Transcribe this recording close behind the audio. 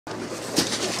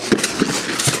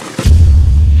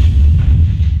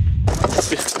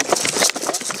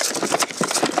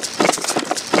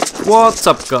What's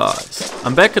up guys?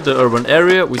 I'm back at the urban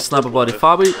area with Sniper Buddy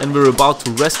Fabi and we're about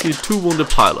to rescue two wounded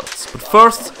pilots. But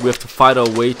first we have to fight our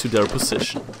way to their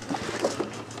position.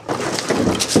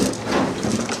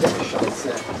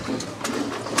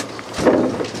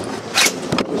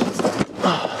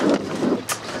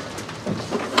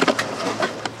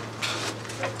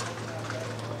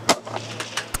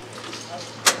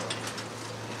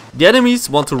 The enemies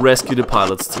want to rescue the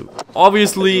pilots too.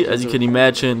 Obviously, as you can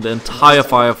imagine, the entire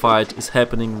firefight is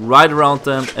happening right around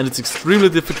them and it's extremely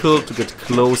difficult to get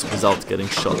close without getting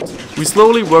shot. We're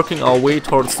slowly working our way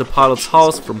towards the pilot's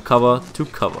house from cover to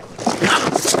cover.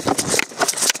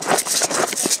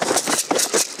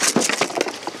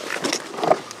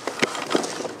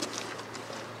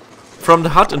 From the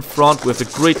hut in front we have a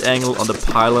great angle on the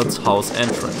pilot's house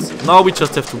entrance. Now we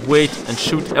just have to wait and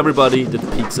shoot everybody that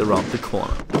peeks around the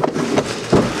corner.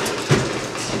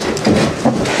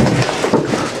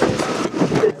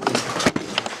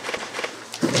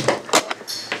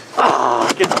 Ah,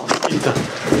 genau, hinter.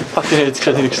 Fuck, der jetzt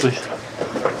gerade hingeschlichen.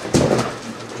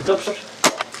 Stopp, stopp.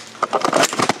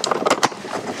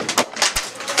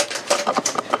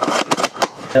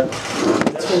 Ja.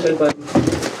 Das kommt den beiden.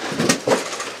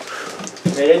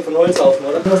 Wir reden von Holz auf,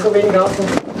 oder? Du hast so wenig auf.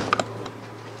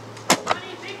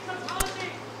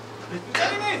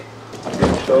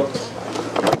 Stopp.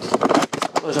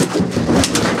 Also.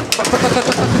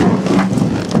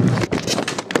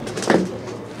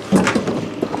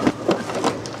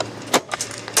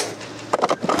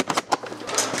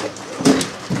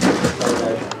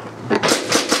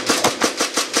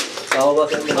 Sauber,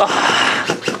 sauber.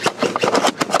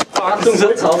 Achtung,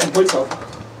 Holzhaufen, Holzhaufen.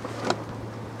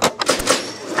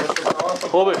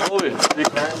 Probe, Probe.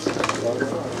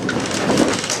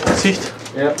 Sicht.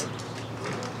 Ja.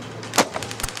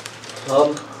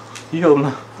 Haben. Hier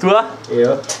oben. Du?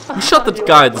 Ja. We shot that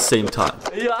guy at the same time.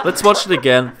 Let's watch it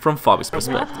again from Fabi's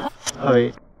perspective.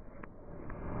 Oi.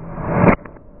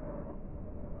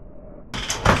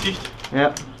 Sicht.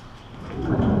 Ja.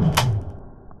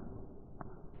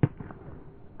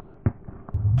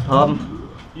 Haben.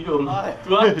 Hier oben.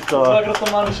 Du? Das war gerade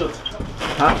der Mannschutz.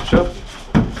 Ha, schon.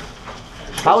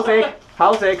 Hausweg,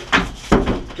 Hausweg.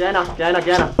 Gerne, gerne,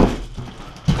 gerne.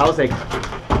 Hausweg.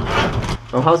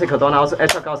 Am Hausweg hat einer aus.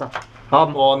 Schon raus.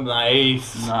 Haben. Oh,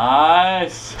 nice.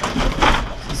 Nice.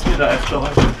 Das ist wieder öfter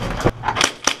heute.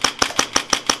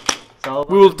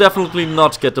 We will definitely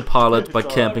not get the pilot by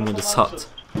camping in this hut.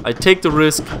 I take the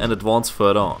risk and advance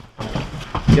further on.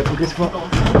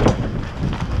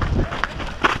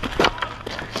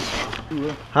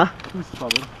 Ha?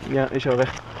 Ja, ich auch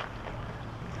recht.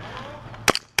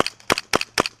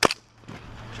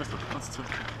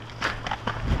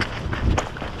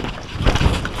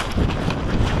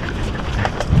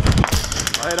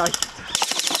 Alter.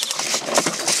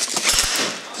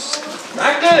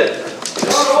 Danke!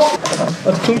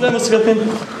 Warte, komm gleich, musst du gerade hin.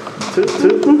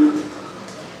 Töten?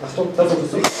 Achtung, das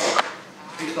ist es.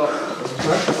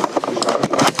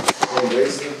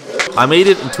 I made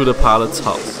it into the pilot's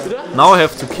house. Now I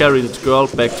have to carry that girl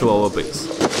back to our base.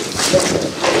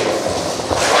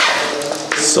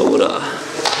 Soda.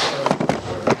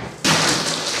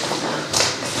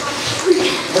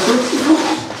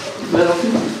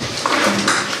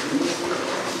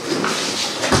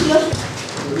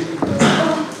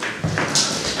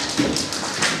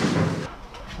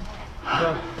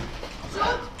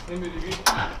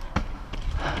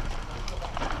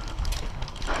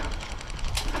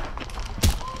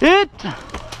 Hit!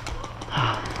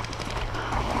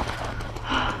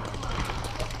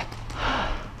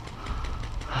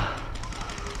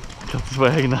 Ich glaube, das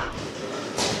war eigener.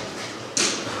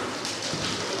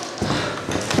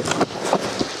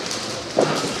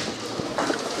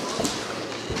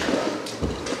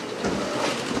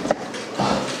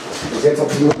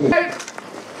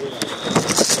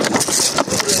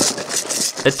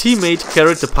 A teammate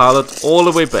carried the pilot all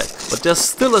the way back, but there's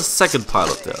still a second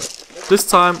pilot there. This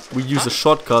time we use a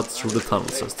shortcut through the tunnel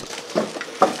system.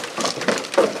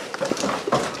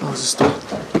 Was ist da?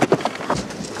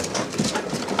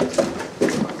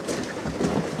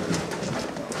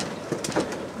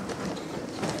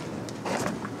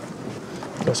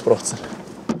 Das braucht's nicht.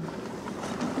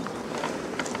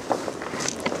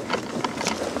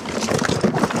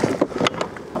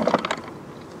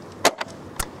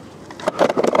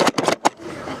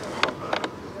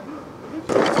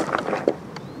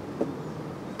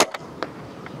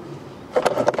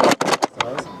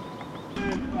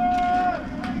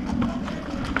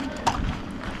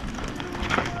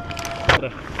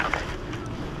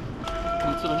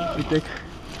 Richtig.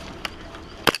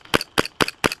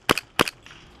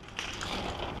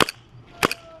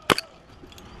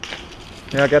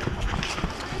 Ja, geht.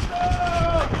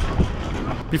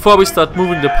 Before we start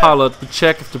moving the pilot, we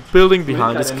check if the building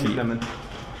behind is clear.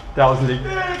 Der außen liegt.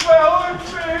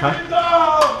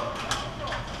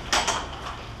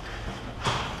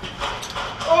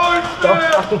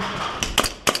 Achtung!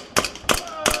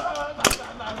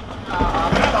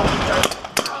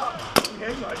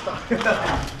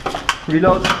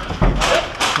 Reload.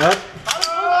 Ja.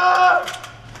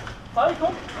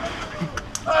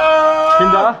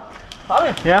 Kinder.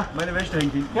 Ja. Meine Wäsche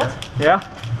hängt hinten. Ja.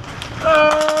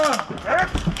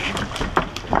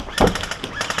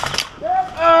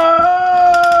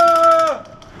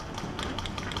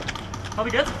 Hab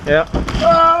ich jetzt? Ja.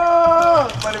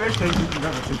 Meine Wäsche hängt hinten.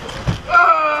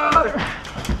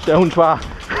 Der Hund war.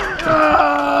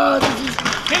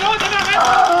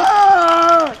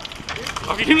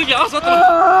 Auf die Himmel aus, warte!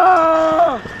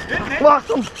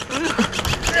 Achtung!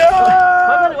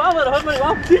 Halt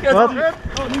mal die Arme!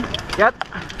 Geht!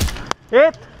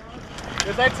 Geht!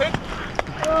 Ihr seid fit!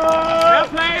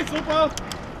 Fairplay, super!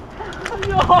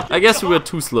 I guess we were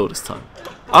too slow this time.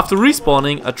 After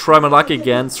respawning, I try my luck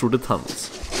again through the tunnels.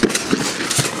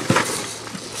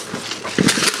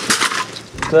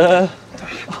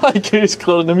 Ich krieg's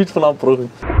gerade nicht mit von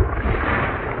Abbruchen.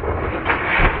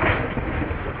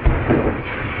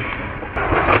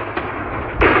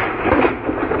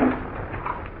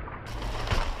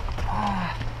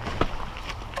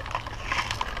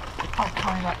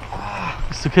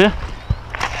 Ist okay?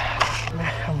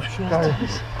 Geil.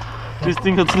 Das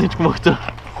Ding hat's nicht gemacht. Da.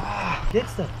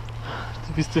 Geht's da?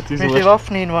 Du bist ja Mit den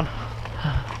Waffen hinwann.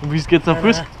 Und wie geht's am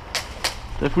Fuß?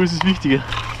 Der Fuß ist wichtiger.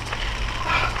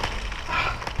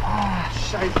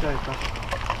 Scheiße, Alter.